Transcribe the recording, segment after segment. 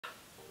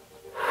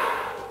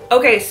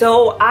Okay,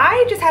 so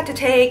I just had to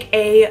take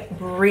a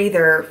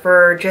breather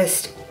for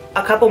just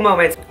a couple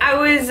moments. I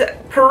was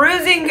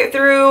perusing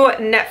through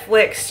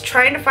Netflix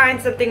trying to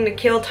find something to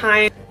kill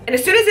time, and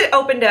as soon as it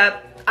opened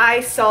up,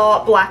 I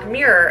saw Black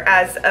Mirror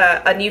as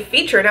a new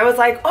feature, and I was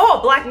like, oh,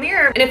 Black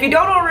Mirror. And if you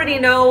don't already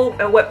know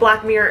what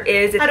Black Mirror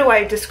is, how do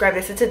I describe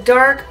this? It's a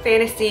dark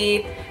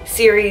fantasy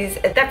series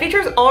that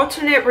features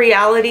alternate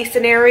reality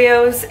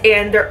scenarios,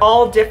 and they're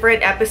all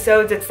different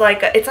episodes. It's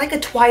like a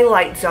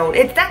Twilight Zone.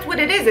 That's what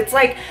it is. It's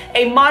like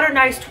a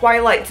modernized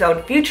Twilight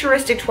Zone,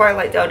 futuristic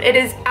Twilight Zone. It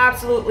is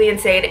absolutely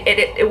insane.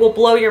 It will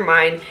blow your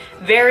mind.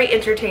 Very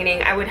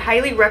entertaining. I would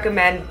highly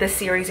recommend this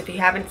series if you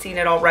haven't seen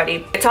it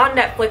already. It's on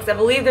Netflix. I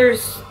believe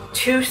there's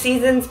 2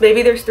 seasons,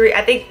 maybe there's 3.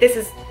 I think this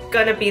is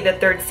gonna be the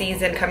 3rd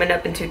season coming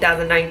up in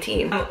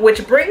 2019.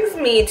 Which brings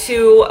me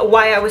to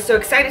why I was so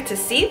excited to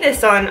see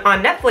this on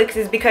Netflix,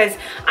 is because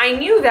I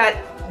knew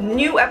that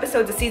new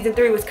episodes of season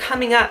 3 was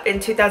coming up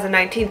in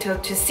 2019.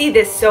 To see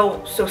this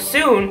so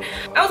soon,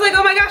 I was like,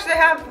 oh my gosh, they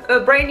have a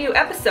brand new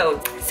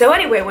episode. So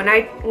anyway, when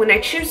I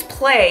choose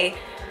play,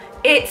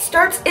 it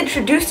starts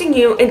introducing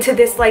you into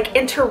this like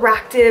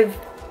interactive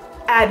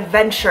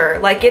adventure.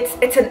 Like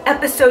it's an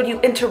episode you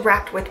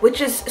interact with,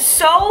 which is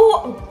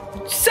so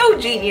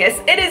genius.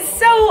 It is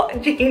so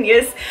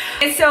genius.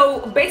 And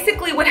so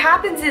basically what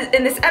happens is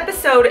in this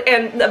episode,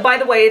 and by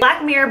the way,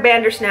 Black Mirror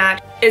Bandersnatch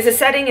is a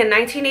setting in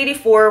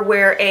 1984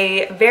 where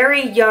a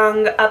very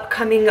young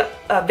upcoming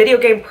video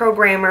game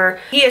programmer,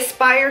 he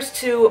aspires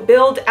to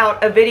build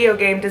out a video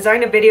game,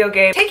 design a video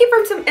game, taking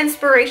from some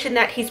inspiration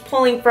that he's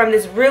pulling from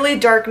this really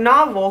dark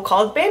novel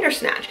called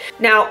Bandersnatch.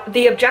 Now,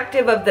 the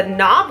objective of the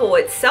novel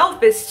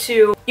itself is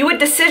to, you would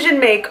decision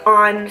make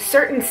on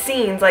certain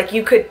scenes. Like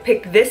you could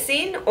pick this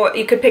scene, or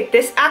you could pick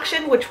this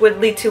action which would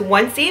lead to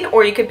one scene,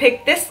 or you could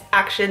pick this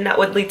action that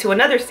would lead to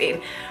another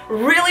scene.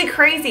 Really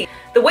crazy.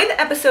 The way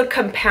the episode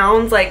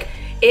compounds, like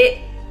it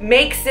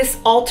makes this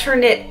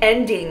alternate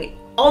endings,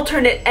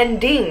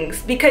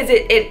 because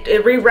it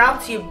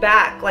reroutes you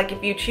back. Like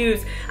if you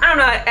choose, I don't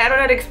know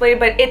how to explain it,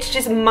 but it's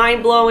just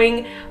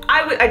mind-blowing.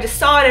 I just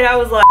saw it and I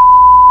was like,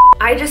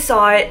 I just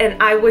saw it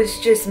and I was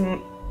just,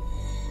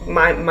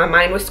 my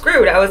mind was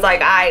screwed. I was like,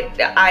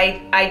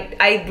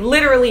 I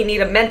literally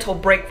need a mental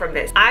break from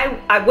this.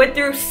 I went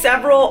through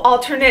several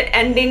alternate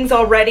endings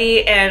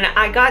already, and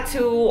I got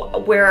to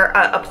where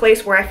a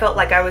place where I felt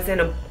like I was in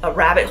a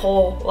rabbit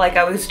hole. Like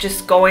I was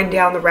just going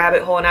down the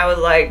rabbit hole, and I was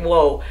like,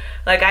 whoa,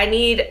 like I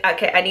need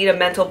a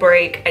mental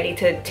break. I need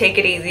to take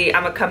it easy.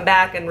 I'm gonna come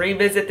back and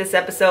revisit this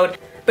episode.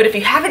 But if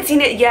you haven't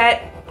seen it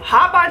yet,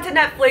 hop onto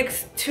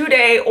Netflix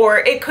today, or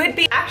it could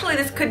be, actually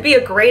this could be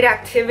a great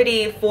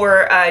activity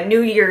for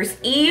New Year's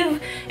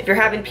Eve. If you're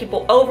having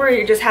people over,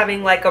 you're just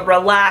having like a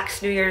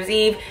relaxed New Year's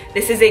Eve,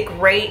 this is a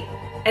great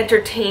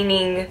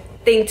entertaining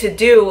thing to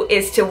do,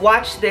 is to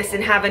watch this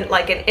and have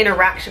like an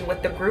interaction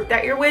with the group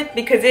that you're with,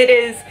 because it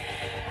is,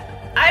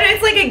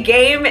 it's like a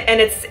game,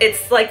 and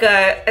it's like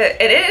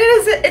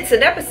it's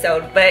an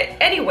episode. But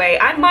anyway,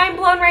 I'm mind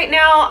blown right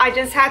now. I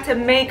just had to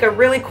make a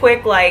really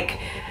quick like,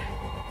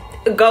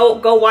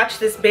 go watch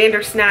this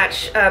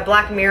Bandersnatch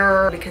Black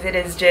Mirror, because it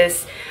is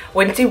just,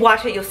 once you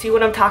watch it, you'll see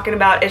what I'm talking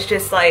about. It's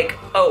just like,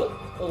 oh,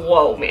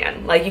 whoa,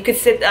 man. Like you could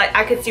sit,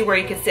 I could see where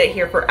you could sit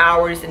here for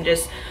hours and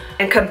just,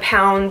 and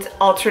compound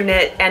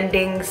alternate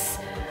endings.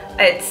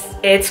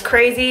 It's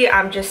crazy.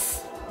 I'm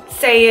just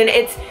saying,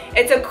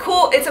 it's a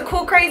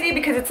cool crazy,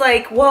 because it's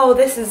like, whoa,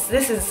 this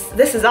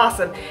is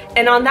awesome.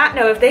 And on that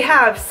note, if they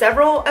have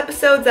several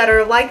episodes that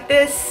are like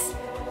this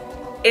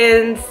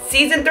in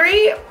season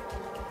 3,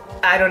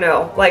 I don't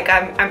know, like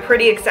I'm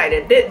pretty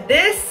excited.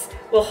 This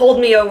will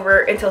hold me over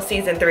until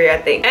season 3, I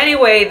think.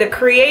 Anyway, the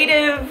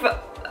creative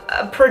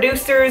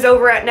producers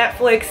over at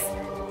Netflix,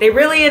 they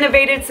really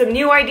innovated some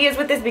new ideas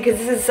with this, because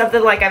this is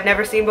something like I've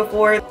never seen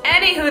before.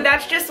 Anywho,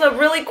 that's just a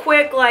really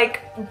quick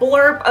like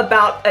blurb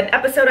about an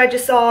episode I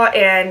just saw,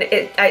 and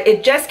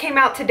it just came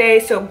out today.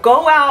 So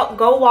go out,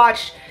 go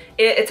watch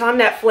it. It's on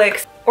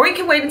Netflix. Or you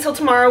can wait until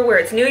tomorrow, where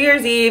it's New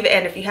Year's Eve,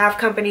 and if you have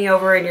company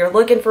over and you're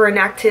looking for an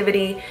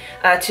activity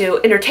to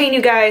entertain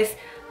you guys,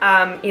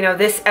 you know,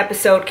 this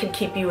episode can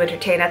keep you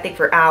entertained, I think,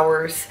 for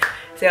hours.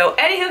 So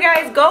anywho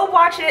guys, go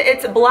watch it.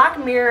 It's Black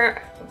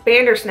Mirror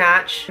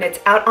Bandersnatch, and it's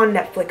out on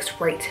Netflix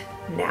right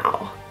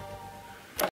now.